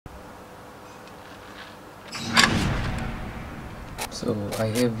So I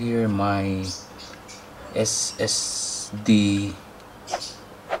have here my SSD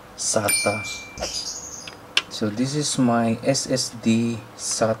SATA. So this is my SSD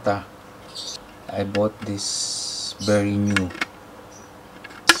SATA. I bought this very new.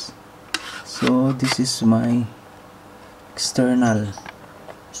 So this is my external.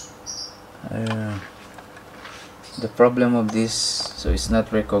 The problem of this, so it's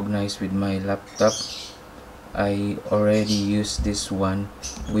not recognized with my laptop. I already used this one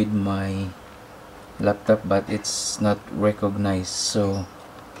with my laptop, but it's not recognized. So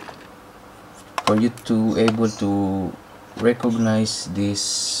for you to able to recognize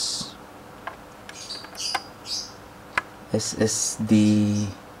this SSD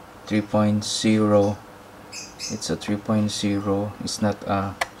 3.0, it's a 3.0, it's not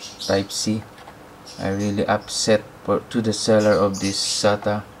a type C. I really upset to the seller of this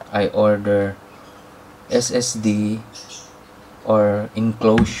SATA. I order SSD or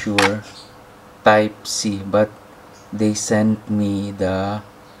enclosure type C, but they sent me the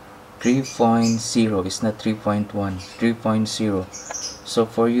 3.0. It's not 3.1, 3.0. So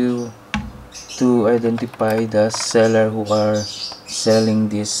for you to identify the seller who are selling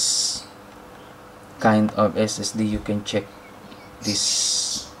this kind of SSD, you can check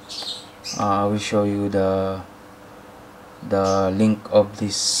this. I will show you the link of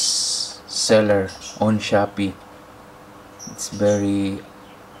this seller on Shopee. It's very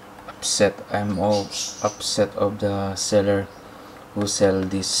upset. I'm all upset of the seller who sell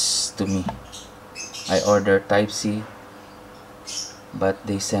this to me. I ordered type C, but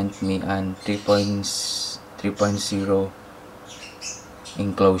they sent me an 3.0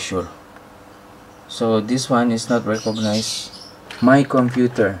 enclosure. So this one is not recognized my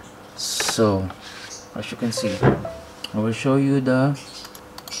computer. So as you can see, I will show you the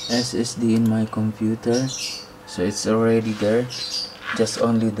SSD in my computer. So it's already there, just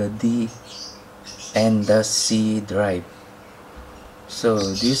only the D and the C drive.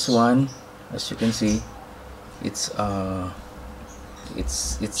 So this one, as you can see, it's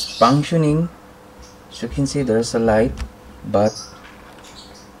functioning. As you can see, there's a light, but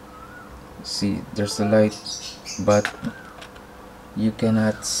see, there's a light, but you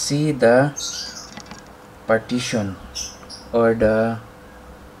cannot see the partition or the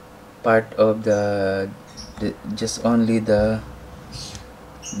part of the just only the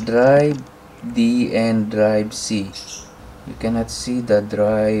drive D and drive C. You cannot see the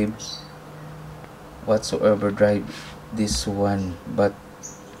drive whatsoever, drive this one, but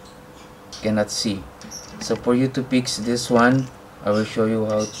cannot see. So for you to fix this one, I will show you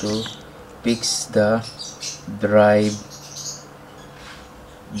how to fix the drive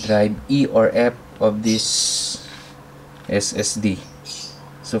E or F of this SSD.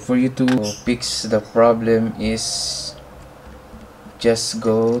 So for you to fix the problem is just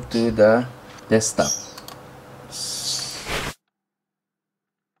go to the desktop. So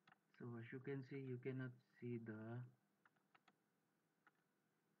as you can see, you cannot see the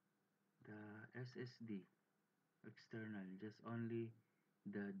SSD external, just only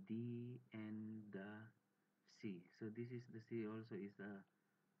the D and the C. So this is the C also is a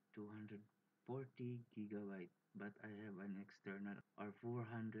 240 gigabyte, but I have an external or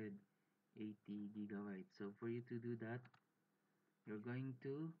 480 gigabyte. So for you to do that, you're going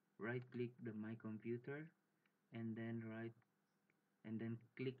to right click the my computer and then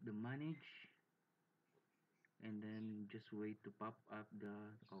click the manage, and then just wait to pop up the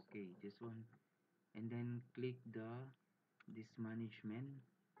okay this one, and then click the this management,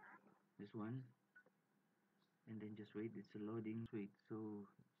 this one, and then just wait, it's loading. Wait, so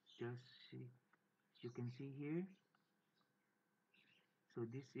just see, you can see here, so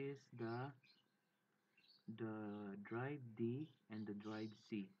this is the drive D and the drive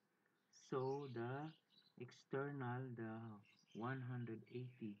C. So the external, the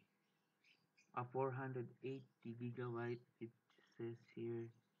 180 480 gigabyte, it says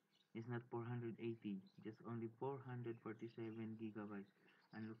here is not 480, just only 447 gigabytes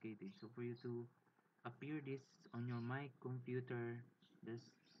unlocated. So for you to appear this on your my computer,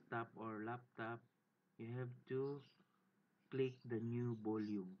 desktop or laptop, you have to click the new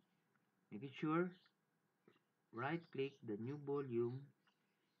volume. Make it sure, right click the new volume,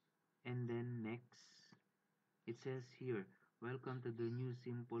 and then next. It says here, welcome to the new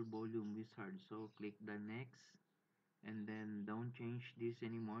simple volume wizard. So click the next, and then don't change this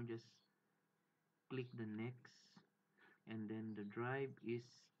anymore, just click the next, and then the drive is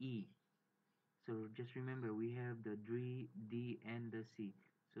E. So just remember, we have the D and the C.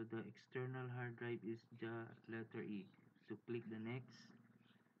 So the external hard drive is the letter E. So click the next.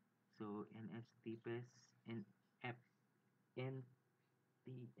 So NSTPS and F and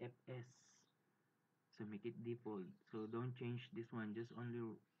TFS. So make it default. So don't change this one, just only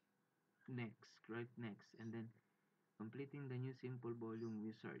next, right next, and then completing the new simple volume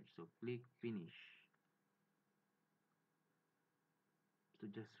wizard. So click finish. So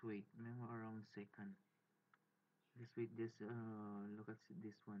just wait, maybe around second. Just wait. Just look at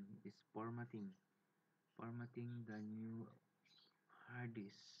this one. Is formatting the new hard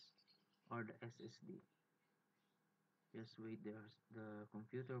disk or the SSD. Just wait. There's the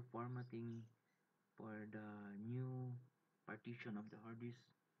computer formatting for the new partition of the hard disk.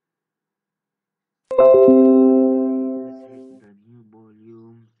 This is the new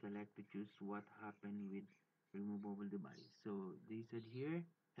volume. Select to choose what happened with removable device. So they said here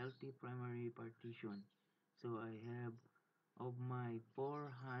healthy primary partition. So I have of my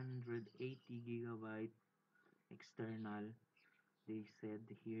 480 gigabyte external. They said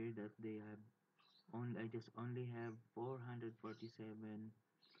here that they have only I just only have 447.11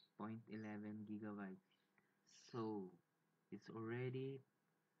 gigabytes. So it's already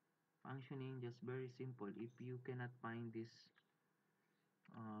functioning, just very simple. If you cannot find this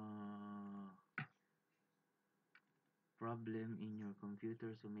uh, problem in your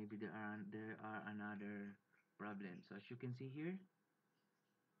computer, so maybe there are another problem. So as you can see here,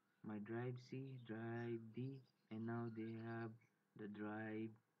 my drive C, drive D, and now they have the drive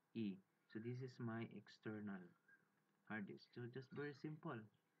E. So this is my external hard disk. So just very simple.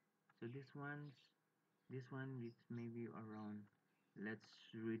 So this one is maybe around, let's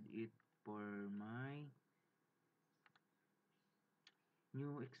read it for my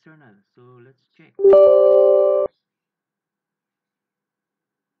new external. So let's check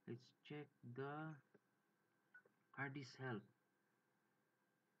the hard disk health.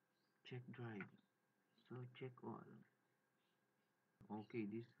 Check drive. So check all. Okay,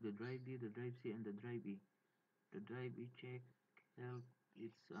 this the drive D, the drive C, and the drive E. The drive E check health.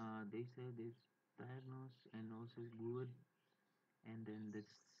 It's they said it's diagnosed and also good. And then the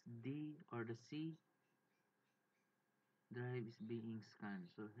D or the C drive is being scanned.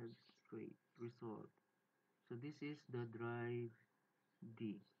 So health great result. So this is the drive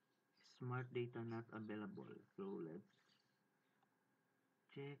D. Smart data not available. So let's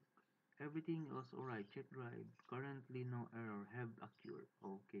check. Everything else alright. Check drive. Currently no error. Have occurred.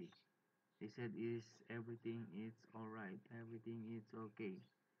 Okay. They said is everything is alright. Everything is okay.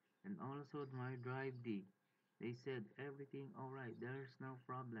 And also my drive D. They said everything alright. There's no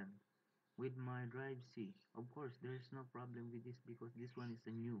problem with my drive C. Of course there's no problem with this because this one is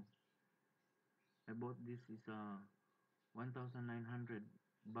a new. I bought this is 1900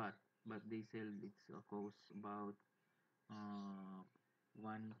 baht, but they sell it's cost about uh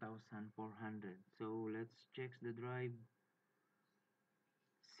 1400. So let's check the drive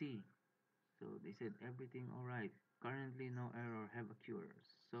C. So they said everything alright, currently no error have occurred.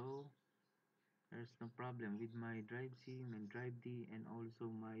 So there's no problem with my drive C, my drive D, and also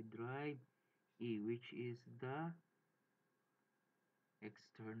my drive E, which is the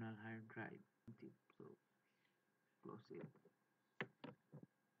external hard drive. So close it.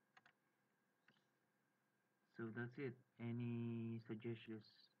 So that's it. Any suggestions,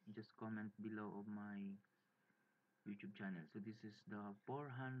 just comment below of my YouTube channel. So this is the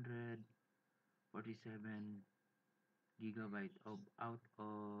 447 gigabyte of out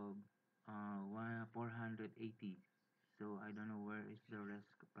of 480. So I don't know where is the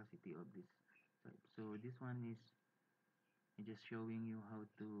rest capacity of this type. So this one is just showing you how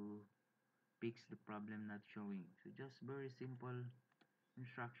to fix the problem not showing. So just very simple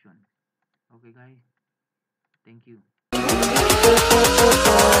instruction. Okay guys, thank you.